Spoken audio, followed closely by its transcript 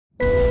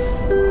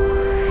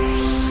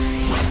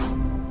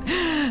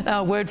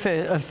Our word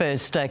for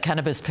first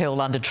cannabis pill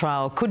under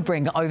trial could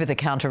bring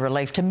over-the-counter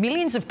relief to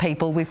millions of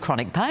people with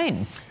chronic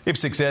pain. If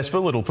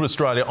successful, it'll put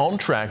Australia on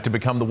track to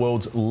become the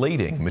world's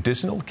leading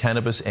medicinal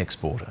cannabis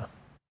exporter.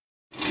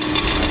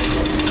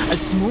 A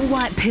small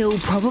white pill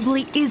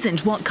probably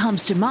isn't what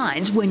comes to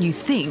mind when you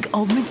think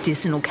of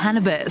medicinal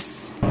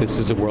cannabis. This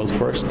is a world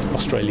first.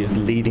 Australia is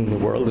leading the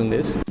world in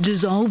this.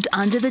 Dissolved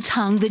under the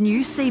tongue, the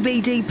new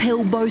CBD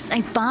pill boasts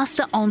a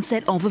faster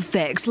onset of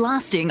effects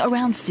lasting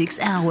around 6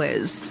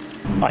 hours.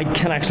 I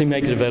can actually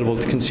make it available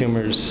to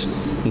consumers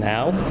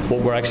now.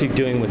 What we're actually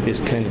doing with this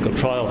clinical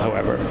trial,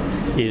 however,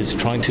 is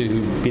trying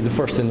to be the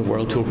first in the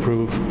world to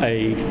approve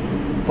a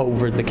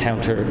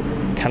over-the-counter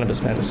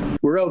cannabis medicine.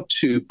 We're out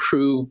to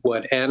prove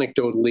what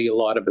anecdotally a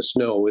lot of us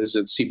know is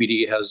that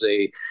CBD has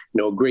a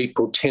great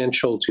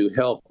potential to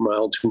help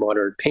mild to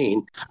moderate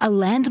pain. A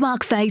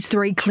landmark phase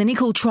 3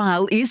 clinical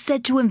trial is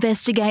set to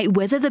investigate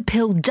whether the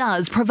pill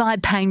does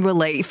provide pain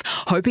relief,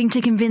 hoping to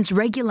convince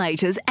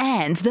regulators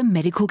and the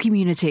medical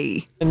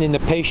community. And in the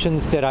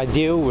patients that I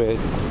deal with,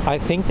 I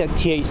think that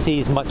THC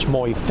is much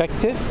more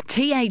effective.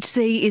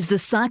 THC is the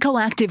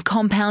psychoactive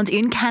compound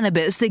in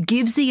cannabis that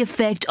gives the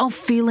effect of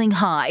feeling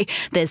high.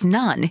 There's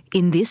none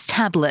in this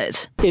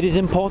tablet. It is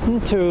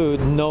important to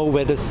know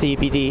whether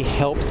CBD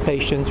helps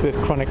patients with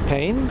chronic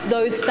pain.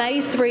 Those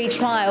phase 3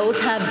 trials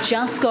have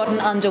just gotten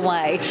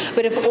underway,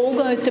 but if all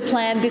goes to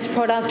plan, this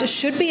product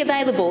should be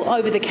available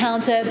over the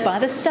counter by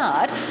the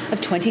start of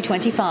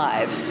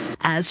 2025.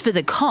 As for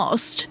the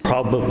cost,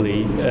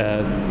 probably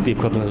the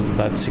equivalent of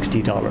about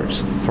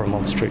 $60 for a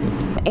month's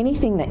treatment.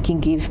 Anything that can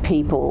give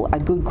people a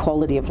good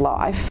quality of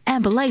life.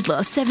 Amber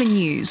Laidler, 7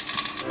 News.